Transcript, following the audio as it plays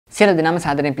සියලු දෙනාම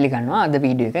සාදරයෙන් පිළිගන්නවා අද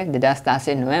වීඩියෝ එක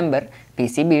 2016 නොවැම්බර්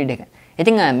PC build එක.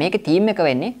 ඉතින් මේකේ theme එක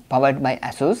වෙන්නේ powered by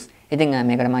Asus. ඉතින්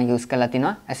මේකට මම use කරලා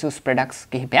තිනවා Asus products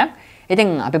කිහිපයක්.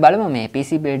 ඉතින් අපි බලමු මේ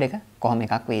PC build එක කොහොම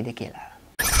එකක් වෙයිද කියලා.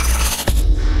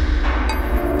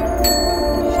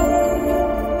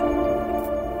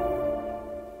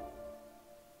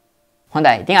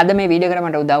 හොඳයි. ඉතින් අද මේ වීඩියෝ එකට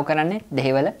මට උදව් කරන්නේ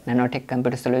දෙහිවල Nanotech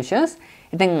Computer Solutions.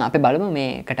 ඉතින් අපි බලමු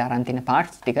මේකට අරන් තියෙන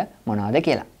parts ටික මොනවද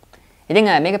කියලා. ඉතින්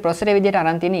මේක processor විදිහට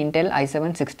අරන් තියෙන Intel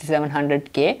i7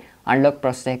 6700K unlock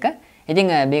processor එක. ඉතින්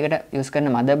මේකට use කරන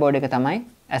motherboard එක තමයි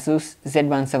Asus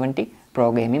Z170 Pro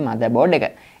gaming motherboard එක.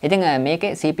 ඉතින්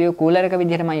මේකේ CPU cooler එක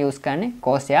විදිහට මම use කරන්නේ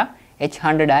Corsair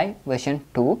H100i version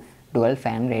 2 dual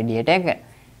fan radiator එක.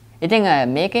 ඉතින්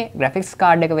මේකේ graphics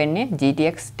card එක වෙන්නේ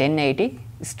GTX 1080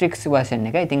 Strix version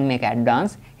එක. ඉතින් මේක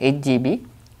advanced 8GB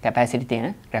capacity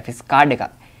තියෙන graphics card එකක්.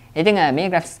 ඉතින් මේ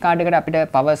graphics card එකට අපිට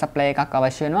power supply එකක්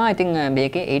අවශ්‍ය වෙනවා. ඉතින්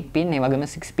මේකේ 8 pin ඒ වගේම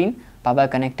 6 pin power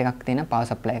connect එකක් තියෙන power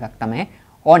supply එකක් තමයි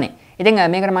ඕනේ. ඉතින්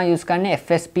මේකට මම use කරන්නේ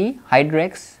FSP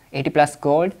HydroX 80+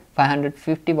 Gold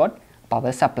 550 watt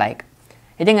power supply එක.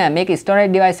 ඉතින් මේකේ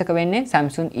storage device එක වෙන්නේ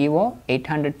Samsung Evo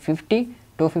 850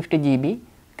 250GB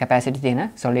capacity තියෙන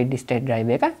solid state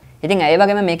drive එක. ඉතින් ඒ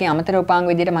වගේම මේකේ අමතර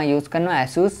උපාංග විදිහට මම use කරනවා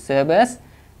Asus Cerberus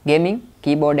gaming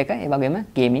keyboard එක, ඒ වගේම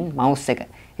gaming mouse එක.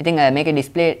 ඉතින් මේකේ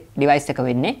display device එක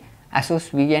වෙන්නේ Asus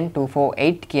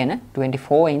VN248 කියන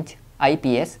 24 inch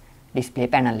IPS display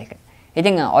panel එක.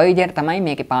 ඉතින් ඔය විදිහට තමයි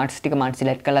මේකේ parts ටික මම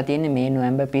select කරලා තියෙන්නේ මේ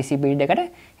November PC build එකට.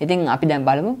 ඉතින් අපි දැන්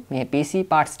බලමු මේ PC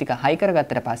parts ටික high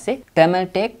කරගත්තට පස්සේ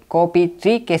Thermaltake Gold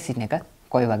P3 casing එක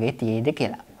කොයි වගේ තියෙයිද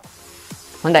කියලා.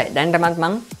 හොඳයි, දැන් තමත්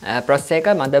මම processor එක,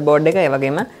 motherboard එක, ඒ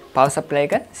වගේම power supply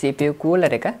එක, CPU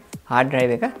cooler එක, hard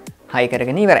drive එක high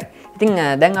කරගෙන ඉවරයි. ඉතින්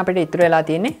දැන් අපිට ඉතුරු වෙලා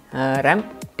තියෙන්නේ RAM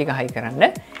ටික high කරන්න.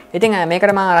 ඉතින්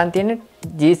මේකට මම අරන් තියෙන්නේ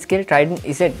Gskill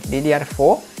TridentZ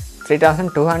DDR4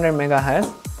 3200 MHz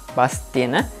bus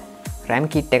තියෙන RAM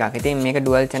kit එකක්. ඉතින් මේක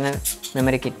dual channel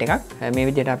memory kit එකක්. මේ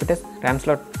විදිහට අපිට RAM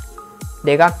slot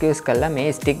දෙකක් use කරලා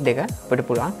මේ stick දෙක අපිට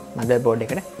පුළුවන් motherboard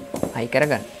එකට high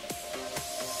කරගන්න.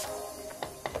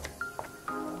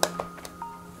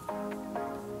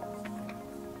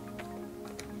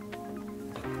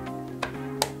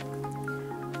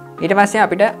 ඊට පස්සේ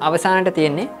අපිට අවසානට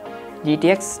තියෙන්නේ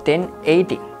GTX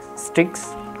 1080 Strix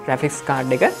graphics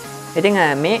card එක. ඉතින්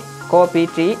මේ Core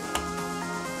P3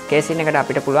 casing එකට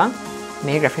අපිට පුළුවන්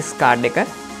මේ graphics card එක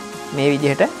මේ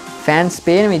විදිහට fans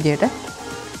පේන විදිහට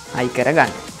high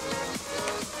කරගන්න.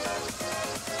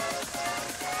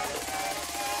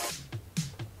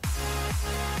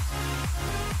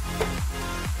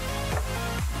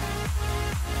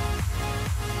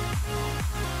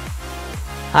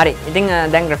 හරි, ඉතින්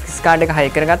දැන් graphics card එක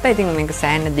high කරගත්තා. ඉතින් මේක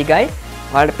සෑහෙන දිගයි.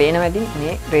 ඔයාලට පේනවා ඇති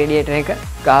මේ radiator එක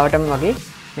ගාවටම වගේ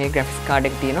මේ graphics card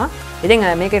එක තියෙනවා. ඉතින්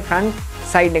මේකේ front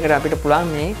side එකට අපිට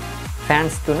පුළුවන් මේ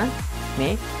fans තුන මේ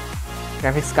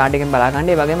graphics card එකෙන් බලා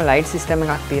ගන්න. ඒ වගේම light system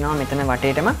එකක් තියෙනවා මෙතන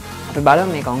වටේටම. අපි බලමු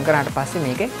මේක on කරාට පස්සේ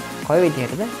මේකේ කොයි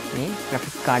විදිහටද මේ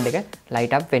graphics card එක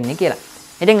light up වෙන්නේ කියලා.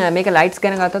 ඉතින් මේක lights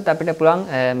ගැන ගත්තොත් අපිට පුළුවන්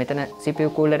මෙතන CPU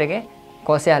cooler එකේ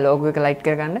Corsair logo එක light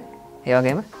කරගන්න. ඒ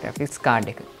වගේම graphics card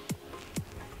එක.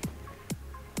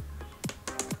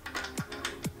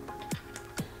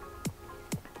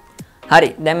 හරි,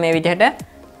 දැන් මේ විදිහට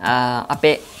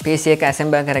අපේ PC එක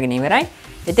assemble කරගෙන ඉවරයි.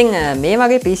 ඉතින් මේ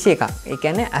වගේ PC එකක්, ඒ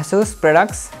කියන්නේ Asus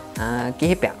products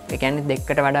කිහිපයක්, ඒ කියන්නේ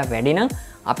දෙකකට වඩා වැඩි නම්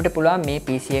අපිට පුළුවන් මේ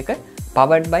PC එක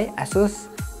powered by Asus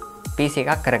PC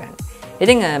එකක් කරගන්න.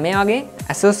 ඉතින් මේ වගේ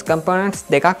Asus components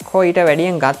දෙකක් හෝ ඊට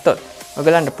වැඩියෙන් ගත්තොත්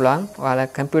ඔයගලන්ට පුළුවන් ඔයාලා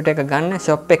computer එක ගන්න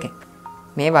shop එකෙන්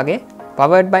මේ වගේ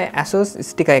powered by Asus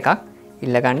sticker එකක්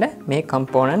ඉල්ලගන්න මේ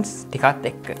components ටිකත්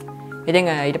එක්ක. ඉතින්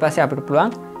ඊට පස්සේ අපිට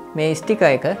පුළුවන් මේ sticker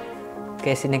එක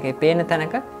casing එකේ පේන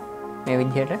තැනක මේ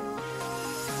විදිහට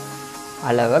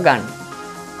අලව ගන්න.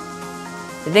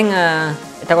 ඉතින්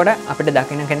එතකොට අපිට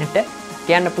දකින්න කෙනෙක්ට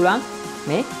කියන්න පුළුවන්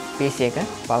මේ PC එක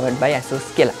powered by Asus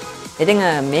කියලා. ඉතින්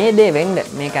මේ දේ වෙන්න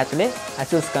මේක ඇතුලේ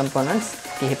Asus components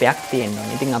කිහිපයක්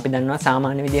තියෙනවා. ඉතින් අපි දන්නවා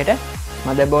සාමාන්‍ය විදිහට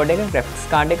motherboard එක, graphics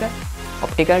card එක,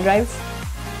 optical drives,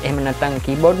 එහෙම නැත්නම්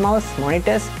keyboard mouse,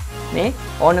 monitors, මේ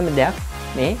ඕනම දෙයක්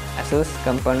මේ Asus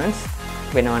components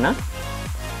වෙනවා නම්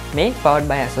මේ powered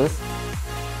by Asus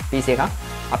PC එකක්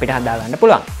අපිට හදා ගන්න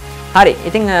පුළුවන්. හරි,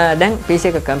 ඉතින් දැන් PC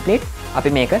එක complete. අපි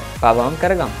මේක power on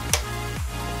කරගමු.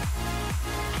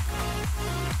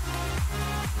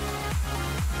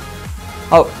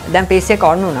 ඔව්, දැන් PC එක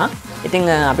on වුණා. ඉතින්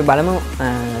අපි බලමු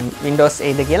Windows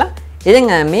 8ද කියලා. ඉතින්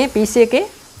මේ PC එකේ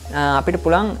අපිට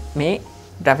පුළුවන් මේ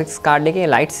graphics card එකේ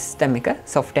light system එක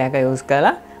software එක use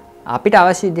කරලා අපිට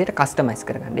අවශ්‍ය විදිහට customize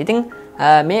කරගන්න. ඉතින්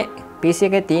මේ PC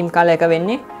එකේ theme color එක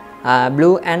වෙන්නේ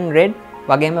blue and red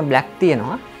වගේම black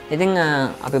තියෙනවා. ඉතින්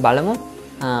අපි බලමු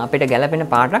අපිට ගැලපෙන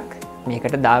පාටක්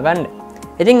මේකට දාගන්න.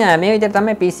 ඉතින් මේ විදිහට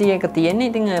තමයි PC එක තියෙන්නේ.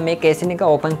 ඉතින් මේ කේසින් එක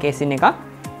ඕපන් කේසින් එකක්.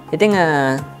 ඉතින්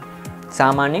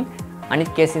සාමාන්‍යයෙන් අනිත්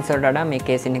කේසින් වලට වඩා මේ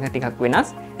කේසින් එක ටිකක්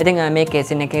වෙනස්. ඉතින් මේ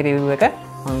කේසින් එකේ රිවිව් එක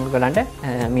මම ඔයගලන්ට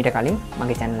මීට කලින්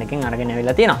මගේ channel එකෙන් අරගෙන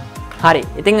ආවිලා තියෙනවා. හරි.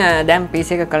 ඉතින් දැන්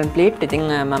PC එක complete. ඉතින්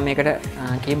මම මේකට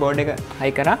keyboard එක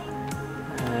high කරා.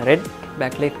 red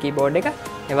backlit keyboard එක.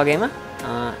 ඒ වගේම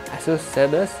Asus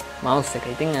Cerberus mouse එක.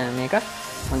 ඉතින් මේක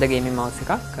හොඳ gaming mouse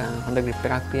එකක්. හොඳ grip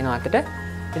එකක් තියෙනවා අතට.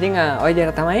 ඉතින් ඔය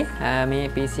විදිහට තමයි මේ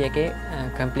PC එකේ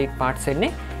complete parts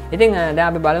එන්නේ. ඉතින් දැන්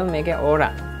අපි බලමු මේකේ aura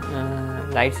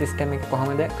light system එක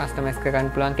කොහොමද customize කරගන්න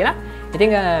පුළුවන් කියලා.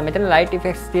 ඉතින් මෙතන light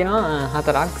effects තියෙනවා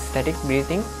හතරක්: static,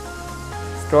 breathing,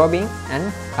 strobing and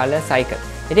color cycle.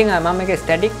 ඉතින් මම මේක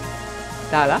static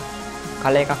දාලා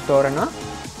color එකක් තෝරනවා.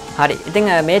 හරි.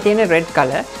 ඉතින් මේ තියෙන red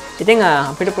color. ඉතින්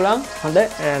අපිට පුළුවන් හොඳ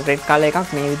red color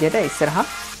එකක් මේ විදිහට ඉස්සරහා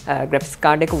graphics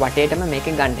card එක වටේටම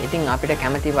මේකෙන් ගන්න. ඉතින් අපිට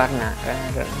කැමති වර්ණ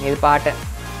නිල් පාට,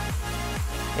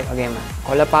 ඒ වගේම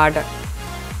කොළ පාට,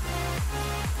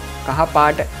 කහ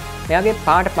පාට, මේ වගේ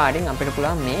පාට පාටින් අපිට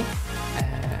පුළුවන් මේ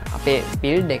අපේ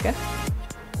build එක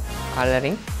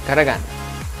colouring කරගන්න.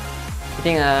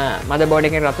 ඉතින් motherboard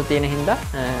එකේ රතු තියෙන හින්දා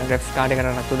graphics card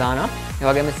එකට රතු දානවා. ඒ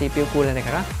වගේම CPU cooler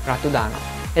එකට රතු දානවා.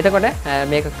 එතකොට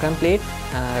මේක complete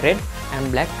red and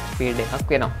black build එකක්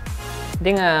වෙනවා.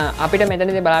 ඉතින් අපිට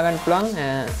මෙතනදී බලා ගන්න පුළුවන්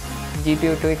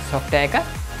GPU tweak software එක.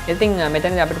 ඉතින්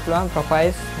මෙතනදී අපිට පුළුවන්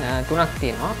profiles තුනක්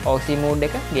තියෙනවා. OC mode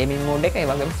එක, gaming mode එක, ඒ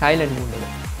වගේම silent mode එක.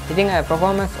 ඉතින්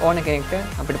performance ඕන කෙනෙක්ට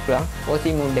අපිට පුළුවන් OC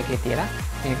mode එකේ තියලා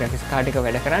මේ graphics card එක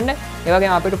වැඩ කරන්න. ඒ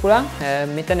වගේම අපිට පුළුවන්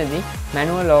මෙතනදී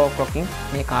manual overclocking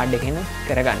මේ card එකෙන්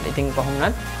කරගන්න. ඉතින්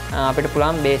කොහොමවත් අපිට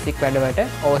පුළුවන් basic වැඩවලට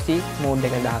OC mode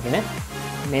එක දාගෙන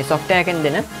මේ software එකෙන්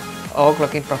දෙන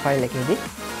overclocking profile එකේදී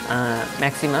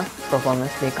maximum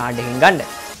performance මේ card එකෙන් ගන්න.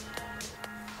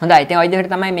 හොඳයි. ඉතින් ඔය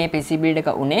විදිහට තමයි මේ PC build එක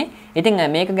උනේ. ඉතින්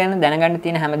මේක ගැන දැනගන්න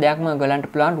තියෙන හැම දෙයක්ම ඔයගලන්ට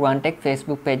පුළුවන් RuwanTech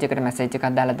Facebook page එකට message එකක්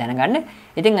දාලා දැනගන්න.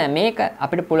 ඉතින් මේක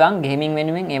අපිට පුළුවන් gaming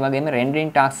වෙනුවෙන් ඒ වගේම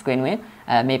rendering task වෙනුවෙන්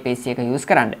මේ PC එක use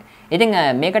කරන්න. ඉතින්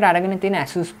මේකට අරගෙන තියෙන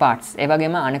Asus parts ඒ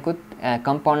වගේම අනිකුත්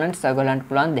components ඔයගලන්ට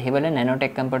පුළුවන් දෙහිවල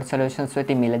Nanotech Computer Solutions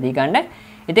වෙතින් මිලදී ගන්න.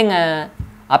 ඉතින්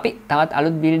අපි තවත්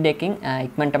අලුත් build එකකින්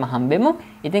ඉක්මනටම හම්බෙමු.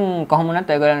 ඉතින් කොහොම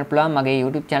වුණත් ඔයගොල්ලන්ට පුළුවන් මගේ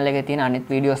YouTube channel එකේ තියෙන අනිත්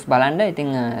videos බලන්න. ඉතින්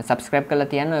subscribe කරලා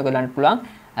තියන්න ඔයගොල්ලන්ට පුළුවන්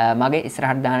මගේ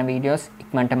ඉස්සරහට දාන videos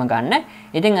ඉක්මනටම ගන්න.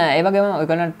 ඉතින් ඒ වගේම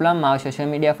ඔයගොල්ලන්ට පුළුවන් මාව social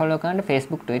media follow කරන්න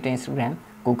Facebook, Twitter, Instagram,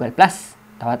 Google+.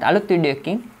 තවත් අලුත් video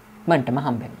එකකින් ඉක්මනටම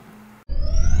හම්බෙමු.